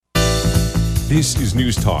This is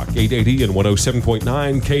News Talk, 880 and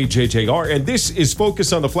 107.9 KJJR, and this is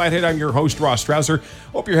Focus on the Flathead. I'm your host, Ross Strauser.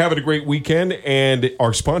 Hope you're having a great weekend, and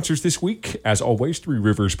our sponsors this week, as always, Three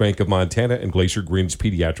Rivers Bank of Montana and Glacier Greens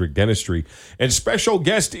Pediatric Dentistry. And special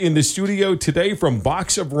guest in the studio today from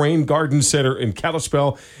Box of Rain Garden Center in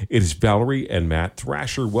Kalispell, it is Valerie and Matt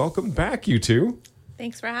Thrasher. Welcome back, you two.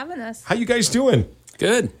 Thanks for having us. How you guys doing?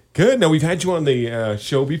 Good. Good. Now, we've had you on the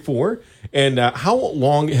show before. And how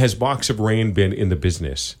long has Box of Rain been in the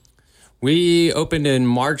business? We opened in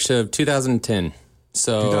March of 2010.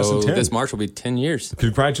 So 2010. This March will be 10 years.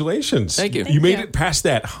 Congratulations. Thank you. You made it past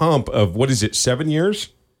that hump of, 7 years?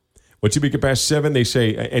 Once you make it past 7, they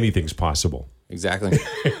say anything's possible. Exactly.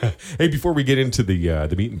 Hey, before we get into the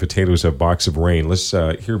meat and potatoes of Box of Rain, let's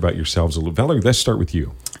hear about yourselves a little. Valerie, let's start with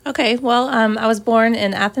you. Okay. Well, I was born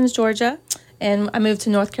in Athens, Georgia, and I moved to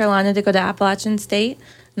North Carolina to go to Appalachian State.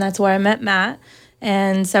 And that's where I met Matt.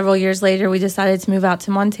 And several years later, we decided to move out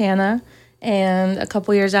to Montana. And a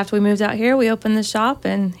couple years after we moved out here, we opened the shop,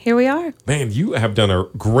 and here we are. Man, you have done a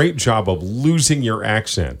great job of losing your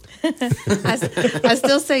accent. I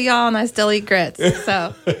still say y'all, and I still eat grits.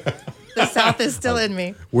 So the South is still in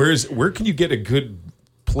me. Where can you get a good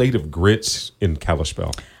plate of grits in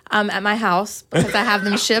Kalispell? At my house, because I have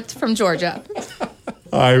them shipped from Georgia.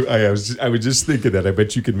 I was just thinking that. I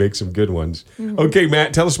bet you could make some good ones. Mm-hmm. Okay,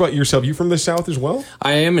 Matt, tell us about yourself. You from the South as well?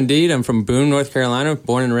 I am indeed. I'm from Boone, North Carolina,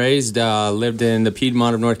 born and raised. Lived in the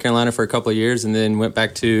Piedmont of North Carolina for a couple of years, and then went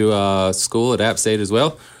back to school at App State as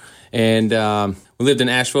well. And we lived in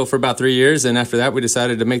Asheville for about 3 years, and after that, we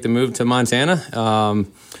decided to make the move to Montana.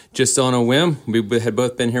 Just on a whim. We had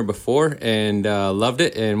both been here before and loved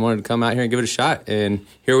it and wanted to come out here and give it a shot, and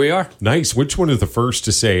here we are. Nice. Which one is the first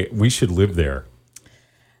to say, we should live there?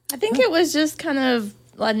 I think it was just kind of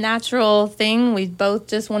a natural thing. We both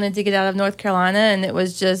just wanted to get out of North Carolina, and it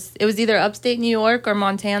was either upstate New York or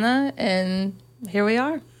Montana, and here we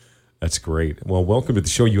are. That's great. Well, welcome to the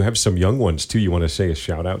show. You have some young ones, too. You want to say a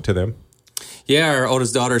shout out to them? Yeah, our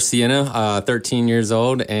oldest daughter, Sienna, 13 years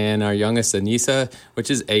old, and our youngest, Anissa,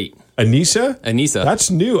 which is 8. Anissa? Anissa. That's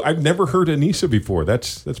new. I've never heard Anissa before.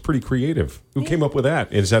 That's pretty creative. Who came up with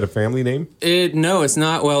that? Is that a family name? No, it's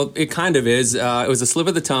not. Well, it kind of is. It was a slip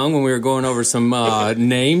of the tongue when we were going over some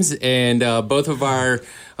names, and both of our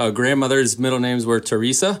grandmother's middle names were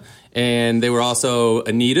Teresa, and they were also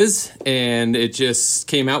Anita's, and it just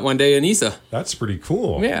came out one day, Anissa. That's pretty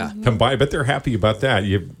cool. Yeah. I bet they're happy about that.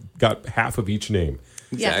 You've got half of each name.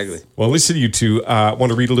 Exactly. Yes. Well, listen to you two. I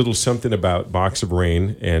want to read a little something about Box of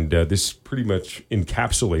Rain, and this pretty much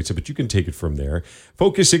encapsulates it, but you can take it from there.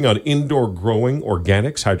 Focusing on indoor growing,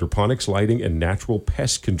 organics, hydroponics, lighting, and natural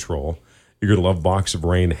pest control. You're going to love Box of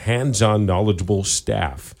Rain, hands-on, knowledgeable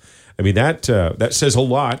staff. I mean, that says a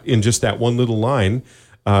lot in just that one little line.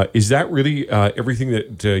 Is that really everything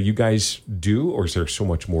that you guys do, or is there so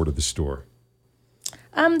much more to the store?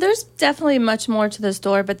 There's definitely much more to the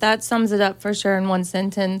store, but that sums it up for sure in one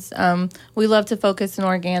sentence. We love to focus on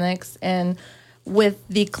organics, and with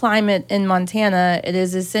the climate in Montana, it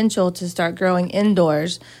is essential to start growing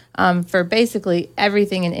indoors for basically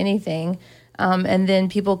everything and anything. And then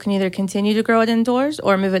people can either continue to grow it indoors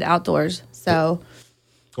or move it outdoors. So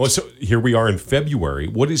here we are in February.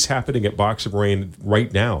 What is happening at Box of Rain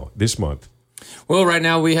right now, this month? Well, right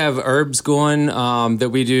now we have herbs going that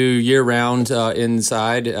we do year-round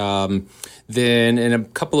inside. Then in a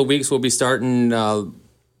couple of weeks, we'll be starting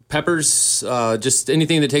peppers, just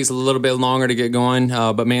anything that takes a little bit longer to get going,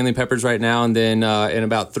 but mainly peppers right now. And then in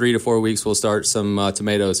about 3 to 4 weeks, we'll start some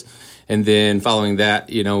tomatoes. And then following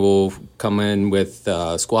that, we'll come in with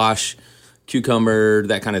squash, cucumber,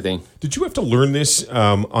 that kind of thing. Did you have to learn this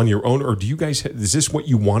on your own, or is this what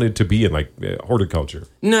you wanted to be in, like horticulture?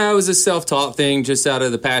 No, it was a self-taught thing, just out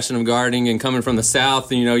of the passion of gardening and coming from the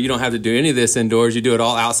South. You don't have to do any of this indoors. You do it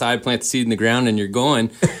all outside, plant the seed in the ground, and you're going.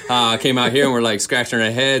 Came out here and we're like scratching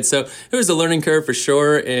our heads. So it was a learning curve for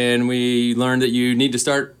sure, and we learned that you need to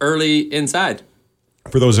start early inside.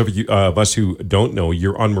 For those of us who don't know,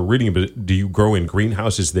 you're on Meridian, but do you grow in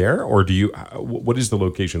greenhouses there, or what does the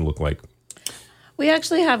location look like? we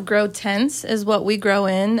actually have grow tents is what we grow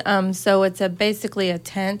in. So it's basically a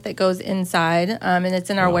tent that goes inside, and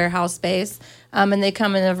it's in our warehouse space. And they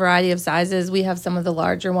come in a variety of sizes. We have some of the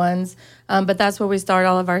larger ones, but that's where we start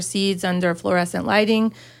all of our seeds under fluorescent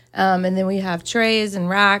lighting. And then we have trays and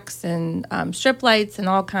racks and strip lights and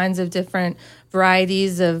all kinds of different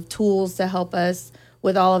varieties of tools to help us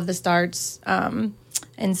with all of the starts.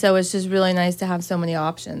 And so it's just really nice to have so many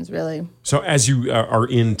options, really. So as you are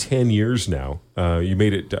in 10 years now, you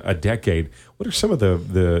made it a decade. What are some of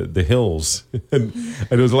the hills? And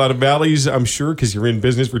there's a lot of valleys, I'm sure, because you're in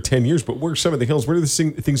business for 10 years. But what are some of the hills? What are the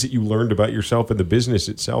things that you learned about yourself and the business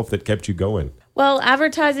itself that kept you going? Well,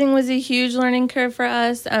 advertising was a huge learning curve for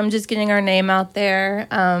us. Just getting our name out there.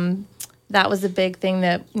 That was a big thing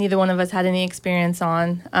that neither one of us had any experience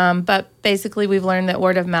on. But basically, we've learned that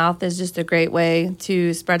word of mouth is just a great way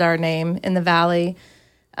to spread our name in the Valley.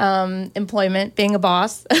 Employment, being a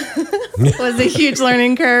boss, was a huge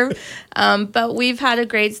learning curve. But we've had a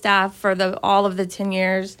great staff for all of the 10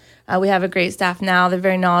 years. We have a great staff now. They're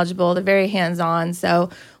very knowledgeable. They're very hands-on. So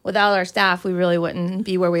without our staff, we really wouldn't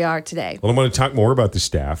be where we are today. Well, I want to talk more about the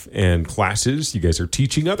staff and classes. You guys are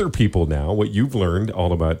teaching other people now what you've learned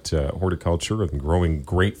all about horticulture and growing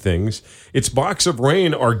great things. It's Box of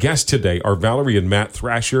Rain. Our guests today are Valerie and Matt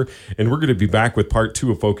Thrasher, and we're going to be back with part 2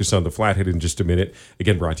 of Focus on the Flathead in just a minute.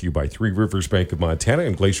 Again, brought to you by Three Rivers Bank of Montana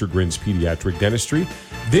and Glacier Grins Pediatric Dentistry.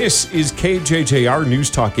 This is KJJR News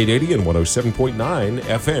Talk 880 and 107.9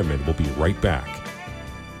 FM, and we'll be right back.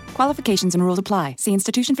 Qualifications and rules apply. See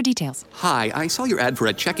institution for details. Hi, I saw your ad for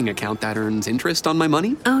a checking account that earns interest on my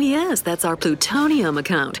money. Oh, yes, that's our plutonium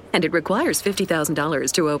account, and it requires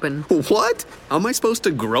 $50,000 to open. What? How am I supposed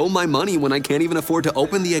to grow my money when I can't even afford to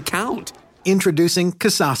open the account? Introducing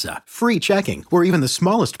Kasasa, free checking, where even the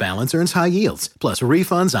smallest balance earns high yields, plus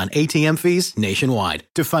refunds on ATM fees nationwide.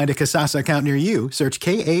 To find a Kasasa account near you, search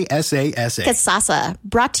Kasasa. Kasasa,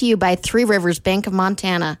 brought to you by Three Rivers Bank of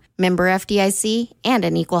Montana, member FDIC, and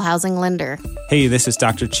an equal housing lender. Hey, this is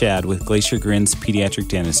Dr. Chad with Glacier Grins Pediatric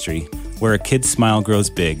Dentistry, where a kid's smile grows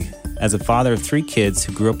big. As a father of 3 kids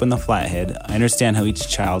who grew up in the Flathead, I understand how each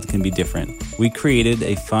child can be different. We created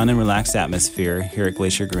a fun and relaxed atmosphere here at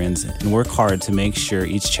Glacier Grins and work hard to make sure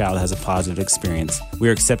each child has a positive experience. We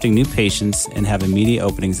are accepting new patients and have immediate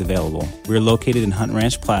openings available. We are located in Hunt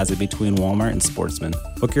Ranch Plaza between Walmart and Sportsman.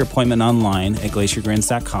 Book your appointment online at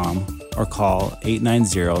glaciergrins.com or call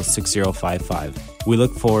 890-6055. We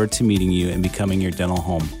look forward to meeting you and becoming your dental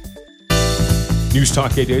home. News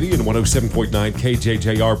Talk 880 and 107.9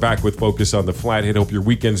 KJJR, back with Focus on the Flathead. Hope your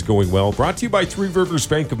weekend's going well. Brought to you by Three Rivers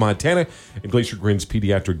Bank of Montana and Glacier Grins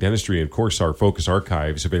Pediatric Dentistry. And, of course, our Focus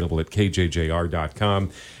archives available at kjjr.com.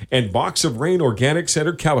 And Box of Rain Organic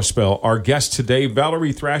Center, Kalispell. Our guests today,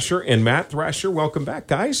 Valerie Thrasher and Matt Thrasher. Welcome back,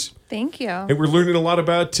 guys. Thank you. And we're learning a lot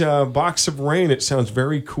about Box of Rain. It sounds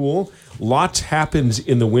very cool. Lots happens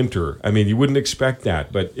in the winter. I mean, you wouldn't expect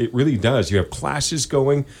that, but it really does. You have classes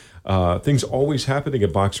going. Things always happening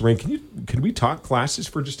at Box of Rain. Can we talk classes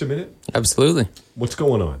for just a minute? Absolutely. What's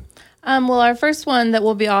going on? Well, our first one that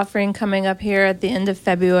we'll be offering coming up here at the end of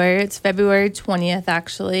February, it's February 20th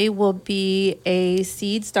actually, will be a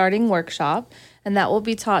seed starting workshop, and that will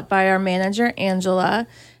be taught by our manager, Angela.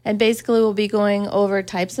 And basically we'll be going over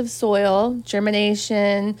types of soil,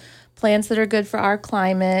 germination, plants that are good for our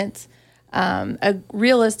climate, a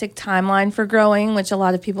realistic timeline for growing, which a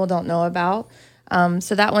lot of people don't know about.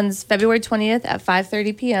 So that one's February 20th at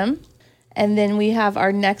 5:30 p.m. And then we have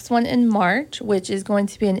our next one in March, which is going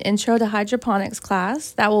to be an intro to hydroponics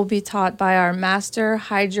class. That will be taught by our master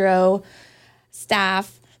hydro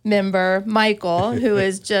staff member, Michael, who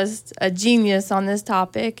is just a genius on this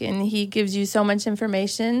topic. And he gives you so much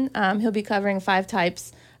information. He'll be covering 5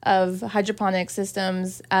 types of hydroponic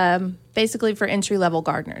systems, basically for entry-level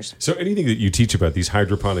gardeners. So anything that you teach about these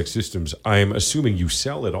hydroponic systems, I'm assuming you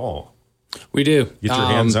sell it all. We do. Get your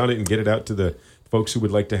hands on it and get it out to the folks who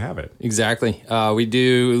would like to have it. Exactly. We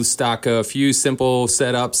do stock a few simple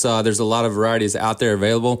setups. There's a lot of varieties out there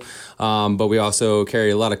available, but we also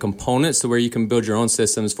carry a lot of components to where you can build your own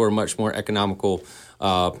systems for a much more economical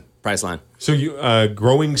price line. So you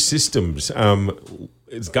growing systems,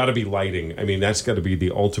 it's got to be lighting. I mean, that's got to be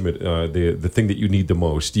the ultimate, the thing that you need the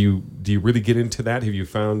most. Do you really get into that? Have you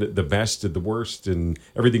found the best and the worst and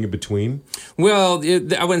everything in between? Well,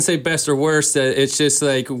 I wouldn't say best or worst. It's just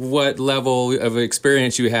like what level of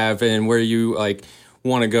experience you have and where you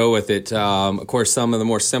want to go with it. Of course, some of the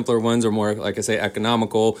more simpler ones are more, like I say,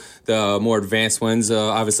 economical. The more advanced ones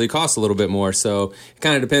obviously cost a little bit more. So it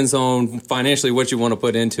kind of depends on financially what you want to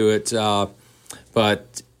put into it.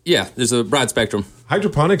 But yeah, there's a broad spectrum.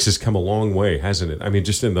 Hydroponics has come a long way, hasn't it? I mean,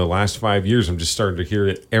 just in the last 5 years, I'm just starting to hear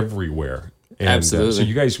it everywhere. And, Absolutely. So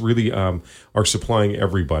you guys really are supplying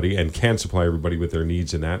everybody and can supply everybody with their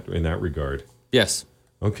needs in that regard. Yes.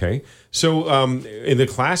 Okay. So in the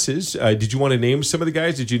classes, did you want to name some of the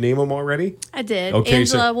guys? Did you name them already? I did. Okay,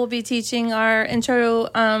 Angela will be teaching our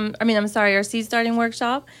our seed starting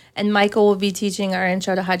workshop, and Michael will be teaching our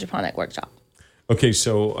intro to hydroponic workshop. Okay,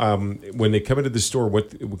 so when they come into the store,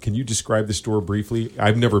 what can you describe the store briefly?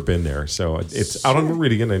 I've never been there, so it's out on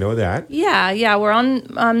Meridian. I know that. Yeah, we're on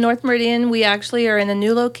North Meridian. We actually are in a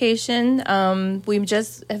new location. We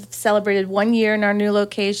just have celebrated 1 year in our new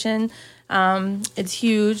location. It's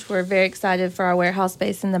huge. We're very excited for our warehouse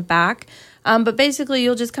space in the back. But basically,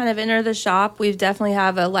 you'll just kind of enter the shop. We definitely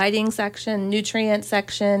have a lighting section, nutrient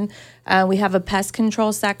section. We have a pest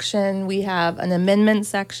control section. We have an amendment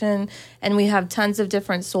section. And we have tons of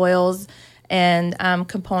different soils and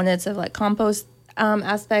components of like compost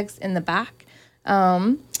aspects in the back.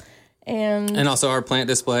 And also our plant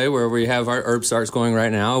display where we have our herb starts going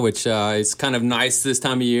right now, which is kind of nice this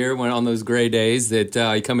time of year when on those gray days that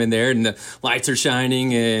you come in there and the lights are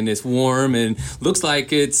shining and it's warm and looks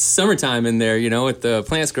like it's summertime in there, with the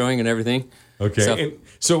plants growing and everything. Okay.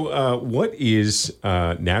 So what is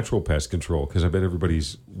natural pest control? Because I bet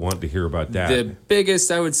everybody's wanting to hear about that. The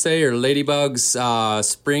biggest, I would say, are ladybugs.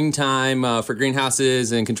 Springtime for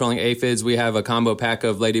greenhouses and controlling aphids, we have a combo pack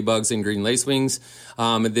of ladybugs and green lacewings.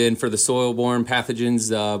 And then for the soil-borne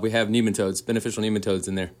pathogens, we have nematodes, beneficial nematodes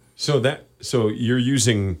in there. So you're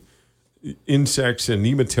using insects and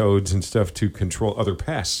nematodes and stuff to control other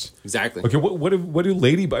pests. Exactly. Okay, what do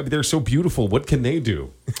ladybugs? They're so beautiful. What can they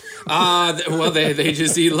do? Well, they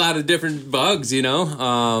just eat a lot of different bugs,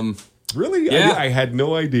 Really? Yeah. I had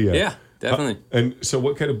no idea. Yeah, definitely. And so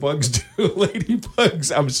what kind of bugs do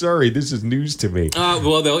ladybugs? I'm sorry, this is news to me.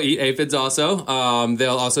 Well, they'll eat aphids also.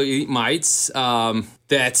 They'll also eat mites.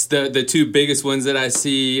 That's the two biggest ones that I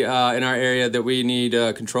see in our area that we need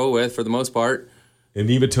control with for the most part. And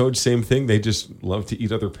nematodes, same thing. They just love to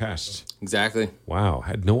eat other pests. Exactly. Wow,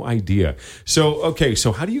 had no idea. So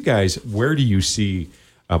how do you guys, where do you see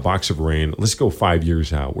Box of Rain? Let's go 5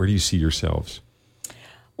 years out. Where do you see yourselves?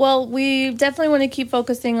 well, we definitely want to keep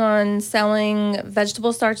focusing on selling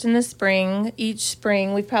vegetable starch in the spring. Each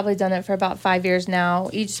spring, we've probably done it for about 5 years now.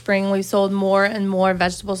 Each spring, we've sold more and more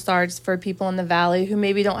vegetable starch for people in the valley who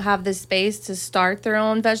maybe don't have the space to start their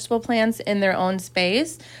own vegetable plants in their own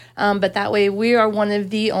space. But that way, we are one of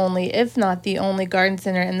the only, if not the only, garden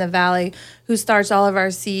center in the valley who starts all of our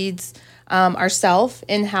seeds ourselves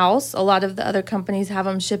in-house. A lot of the other companies have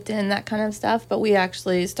them shipped in, that kind of stuff, but we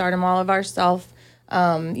actually start them all of ourselves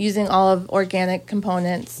using all of organic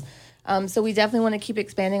components. So we definitely want to keep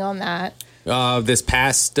expanding on that. This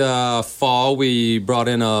past fall, we brought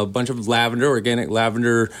in a bunch of organic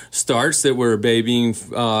lavender starts that we're babying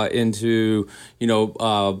into,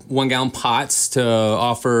 1 gallon pots to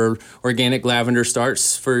offer organic lavender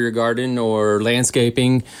starts for your garden or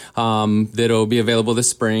landscaping that'll be available this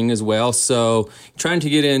spring as well. So trying to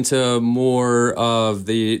get into more of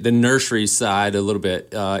the nursery side a little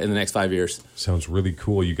bit in the next 5 years. Sounds really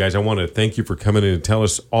cool. You guys, I want to thank you for coming in and tell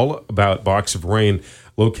us all about Box of Rain.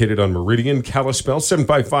 Located on Meridian, Kalispell.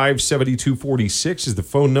 755-7246 is the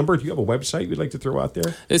phone number. Do you have a website you'd like to throw out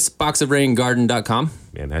there? It's boxofraingarden.com.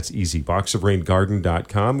 Man, that's easy.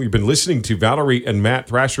 boxofraingarden.com. We've been listening to Valerie and Matt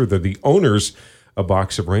Thrasher. They're the owners of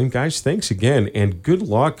Box of Rain. Guys, thanks again, and good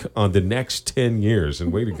luck on the next 10 years.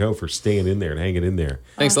 And way to go for staying in there and hanging in there.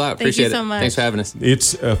 Thanks a lot. Appreciate it. Thank you so much. Thanks for having us.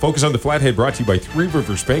 It's Focus on the Flathead, brought to you by Three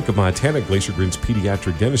Rivers Bank of Montana, Glacier Grins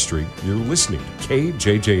Pediatric Dentistry. You're listening to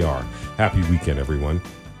KJJR. Happy weekend, everyone.